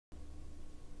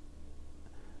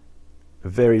a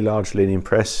very large linen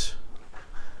press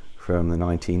from the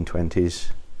 1920s.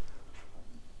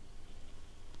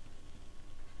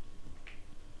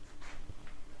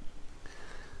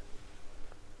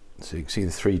 So you can see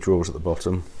the 3 drawers at the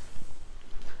bottom.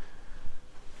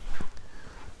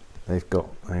 They've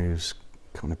got those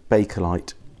kind of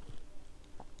Bakelite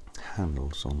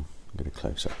handles on. I'll get a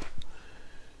close up.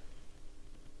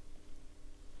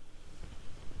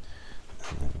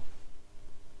 And then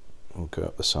we'll go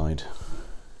up the side.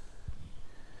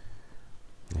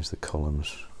 There's the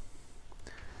columns.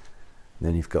 And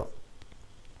then you've got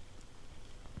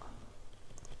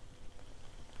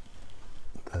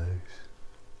those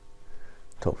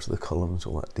tops of the columns,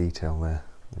 all that detail there,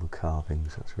 all the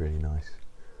carvings. That's really nice.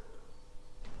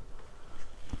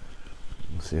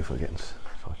 Let's see if I can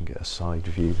get a side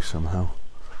view somehow.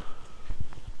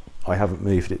 I haven't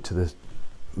moved it to the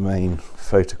main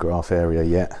photograph area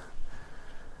yet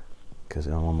because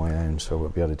I'm on my own, so I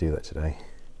won't be able to do that today.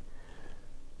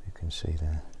 You can see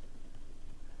there.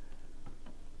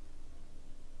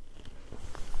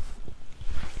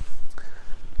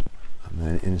 And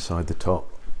then inside the top,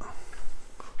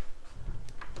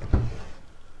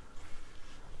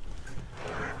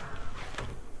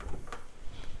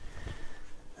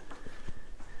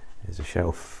 there's a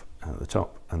shelf at the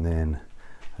top, and then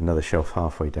another shelf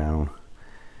halfway down.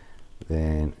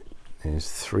 Then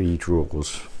there's 3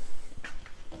 drawers.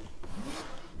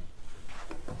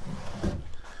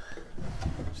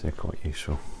 So they're quite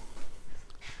useful.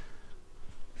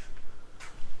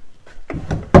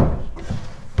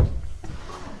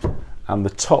 And the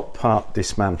top part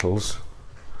dismantles,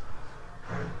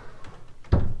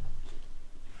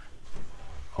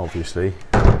 obviously.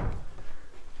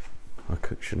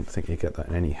 Shouldn't think you get that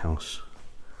in any house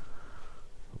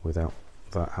without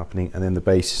that happening. And then the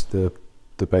base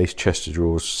chest of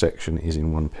drawers section is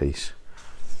in one piece.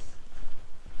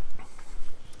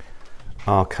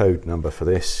 Our code number for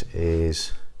this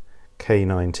is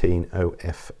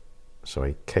K1905F.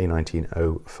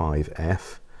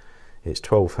 It's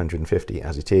 1250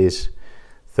 as it is,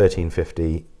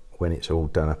 1350 when it's all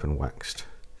done up and waxed.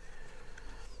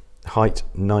 Height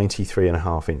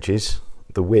 93.5 inches.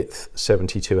 The width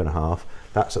 72.5.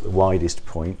 That's at the widest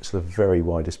point, so the very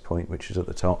widest point, which is at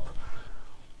the top,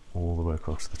 all the way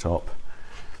across the top.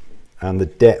 And the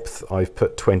depth I've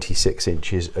put 26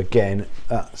 inches. Again,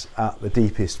 that's at the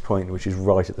deepest point, which is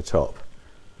right at the top.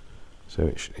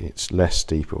 So it's less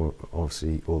deep,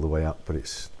 obviously, all the way up, but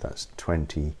that's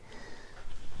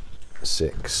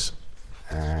 26,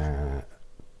 the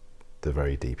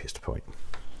very deepest point.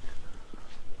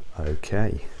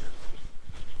 Okay.